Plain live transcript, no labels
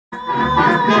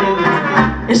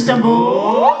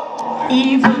Istanbul,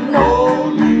 even though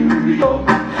New York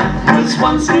was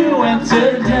once New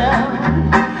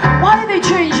Amsterdam. Why they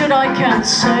changed it I can't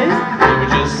say. We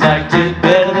just liked it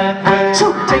better that way.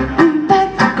 So take me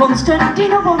back to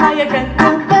Constantinople. Now you can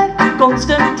go back to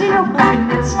Constantinople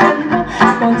in Istanbul.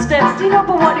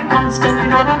 Constantinople, what in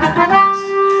Constantinople?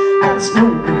 That's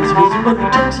nobody's reason but the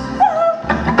Turks.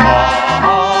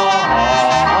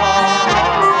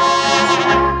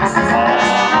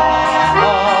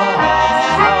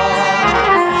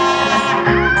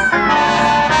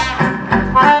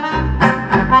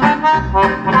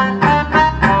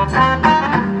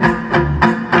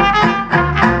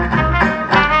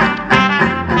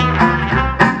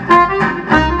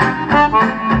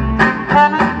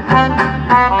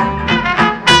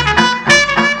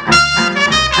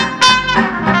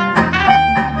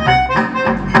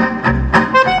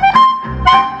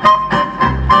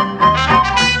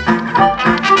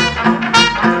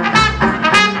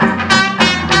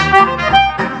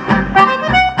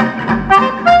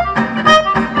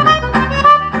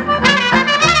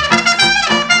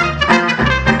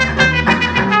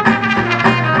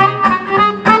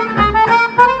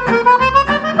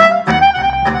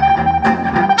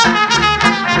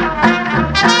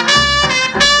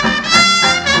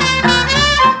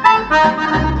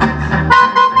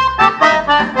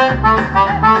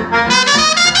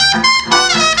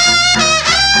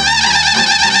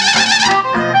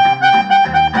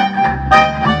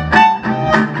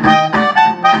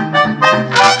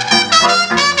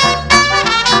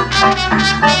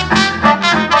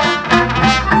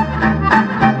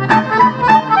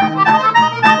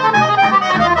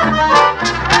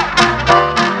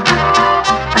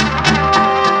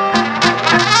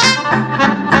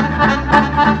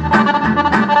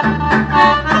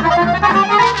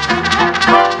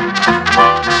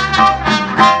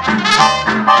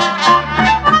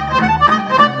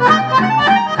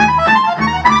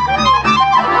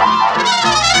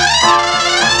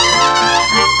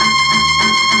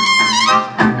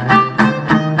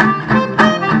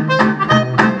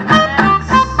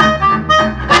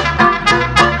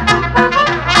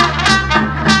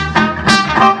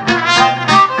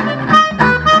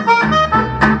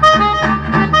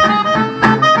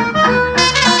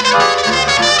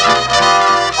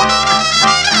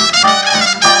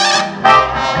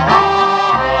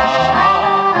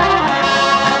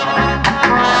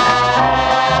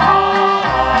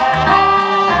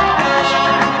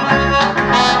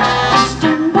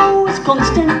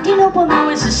 Constantinople, now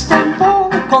is Istanbul.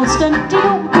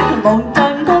 Constantinople, a long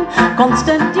time gone.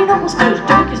 Constantinople, still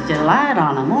Turkish delight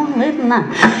on a moonlit night.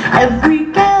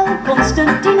 Every gal,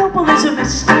 Constantinople is of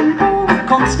Istanbul.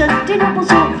 Constantinople,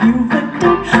 so if you've a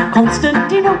date,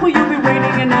 Constantinople, you'll be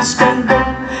waiting in Istanbul.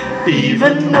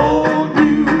 Even though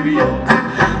New York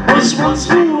was once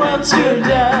New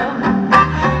Amsterdam.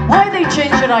 Why they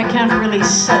changed it, I can't really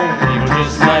say. People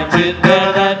just liked it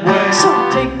better that way. So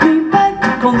take me back to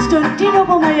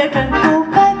Constantinople, now you can go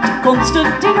back to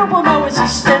Constantinople, now it's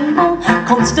Istanbul.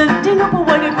 Constantinople,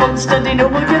 why did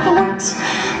Constantinople get the works?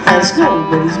 There's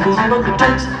nobody's business but the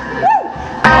Turks.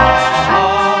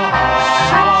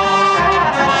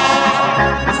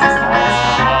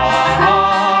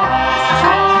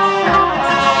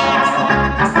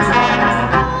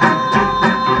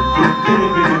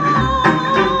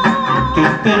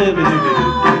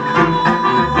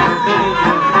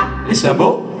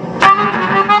 Istanbul.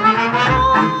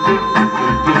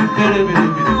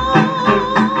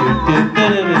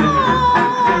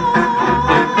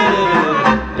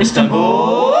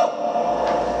 Istanbul.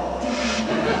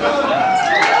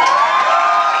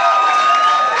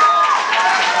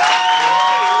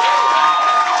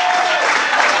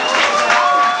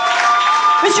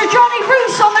 Mr. Johnny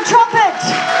Bruce on the trumpet.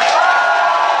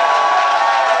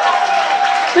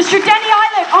 Mr. Danny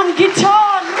Eilert on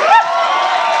guitar.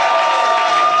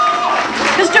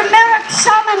 Mr. Merrick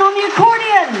Salmon on the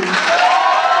accordion.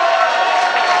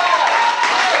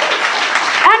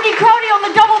 Andy Crowdy on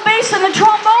the double bass and the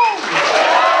trombone.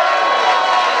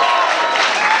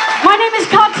 My name is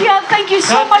Katya. Thank you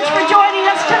so much for joining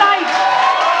us tonight.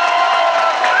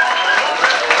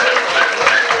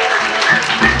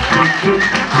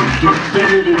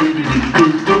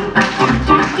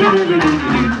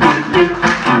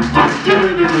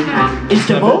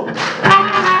 Istanbul.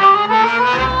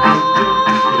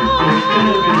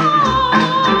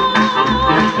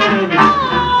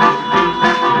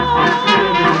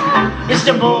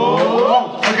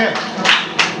 Istanbul. Okay.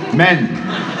 Men.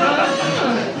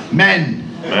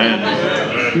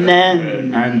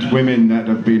 Men. And women that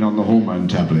have been on the hormone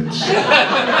tablets.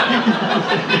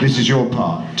 This is your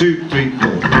part. 2, 3, 4.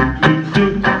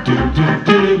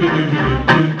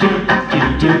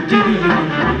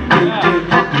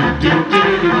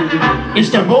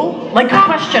 Istanbul? Like a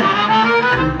question.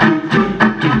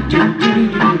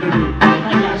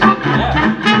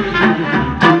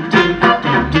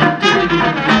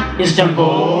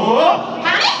 Istanbul.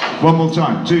 One more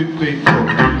time. 2, 3,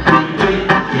 4.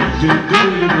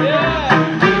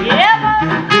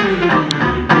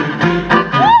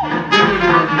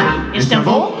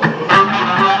 Istanbul.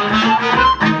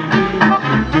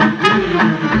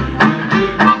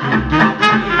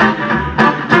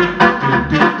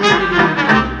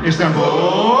 Istanbul.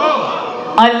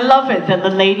 I love it that the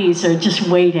ladies are just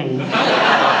waiting.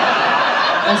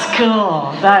 That's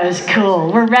cool. That is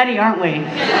cool. We're ready, aren't we?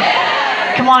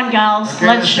 Come on, gals. Okay,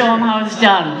 let's show them how it's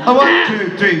done. 1,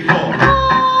 2, 3, 4.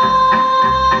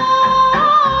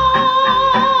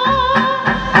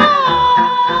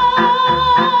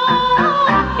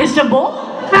 Istanbul?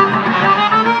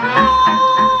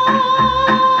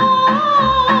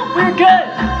 We're good.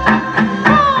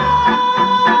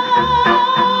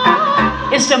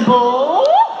 Istanbul?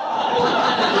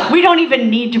 We don't even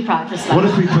need to practice that. What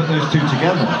if we put those two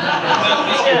together?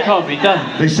 It can't be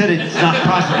done. They said it's not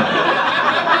possible.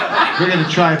 We're going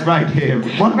to try it right here.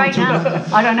 One Right now?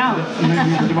 I don't know.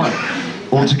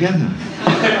 All together.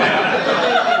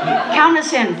 Count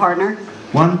us in, partner.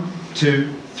 1,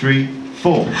 2, 3,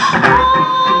 4.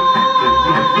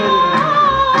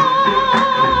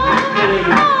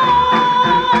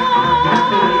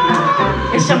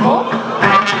 Istanbul?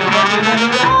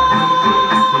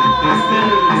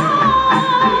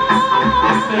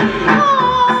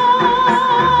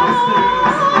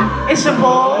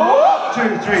 Istanbul?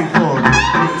 2, 3, 4.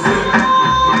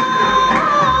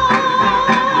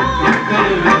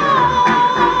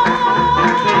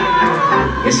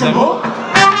 Istanbul?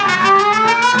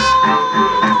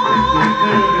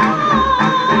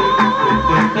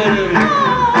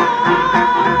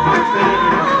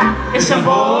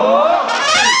 Istanbul?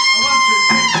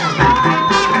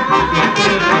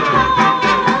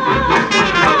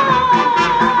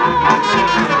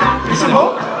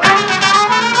 Istanbul?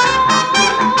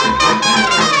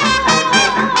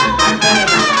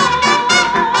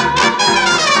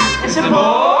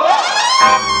 Istanbul?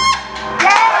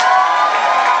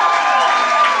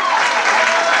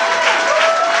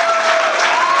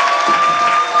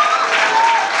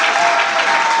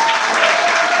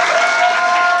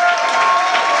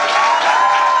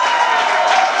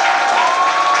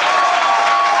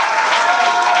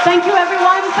 Thank you,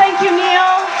 everyone. Thank you,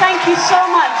 Neil. Thank you so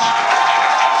much.